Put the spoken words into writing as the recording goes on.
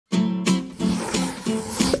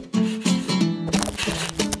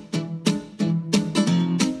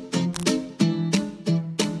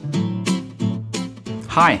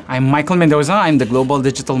Hi, I'm Michael Mendoza. I'm the Global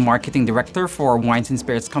Digital Marketing Director for wines and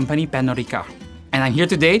spirits company Pernod Ricard. And I'm here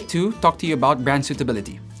today to talk to you about brand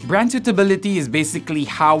suitability. Brand suitability is basically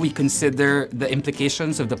how we consider the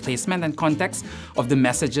implications of the placement and context of the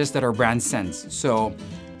messages that our brand sends. So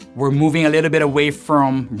we're moving a little bit away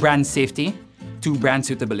from brand safety to brand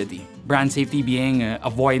suitability. Brand safety being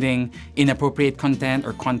avoiding inappropriate content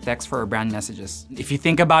or context for our brand messages. If you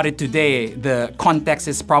think about it today, the context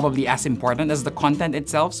is probably as important as the content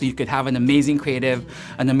itself. So you could have an amazing creative,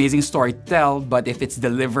 an amazing story to tell, but if it's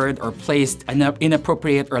delivered or placed in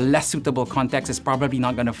inappropriate or less suitable context, it's probably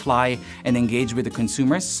not gonna fly and engage with the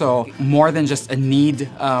consumers. So more than just a need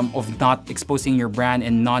of not exposing your brand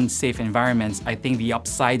in non-safe environments, I think the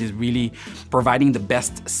upside is really providing the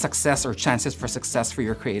best success or chances for success for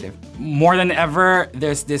your creative. More than ever,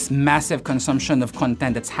 there's this massive consumption of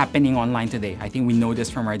content that's happening online today. I think we know this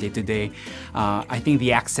from our day-to-day. I think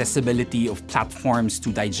the accessibility of platforms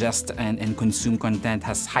to digest and consume content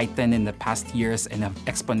has heightened in the past years and have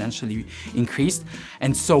exponentially increased.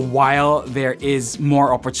 And so while there is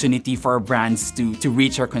more opportunity for our brands to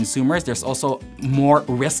reach our consumers, there's also more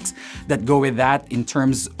risks that go with that in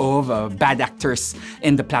terms of bad actors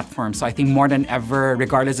in the platform. So I think more than ever,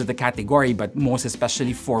 regardless of the category, but most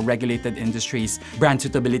especially for regulated industries, brand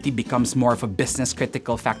suitability becomes more of a business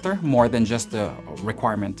critical factor more than just a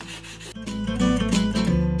requirement.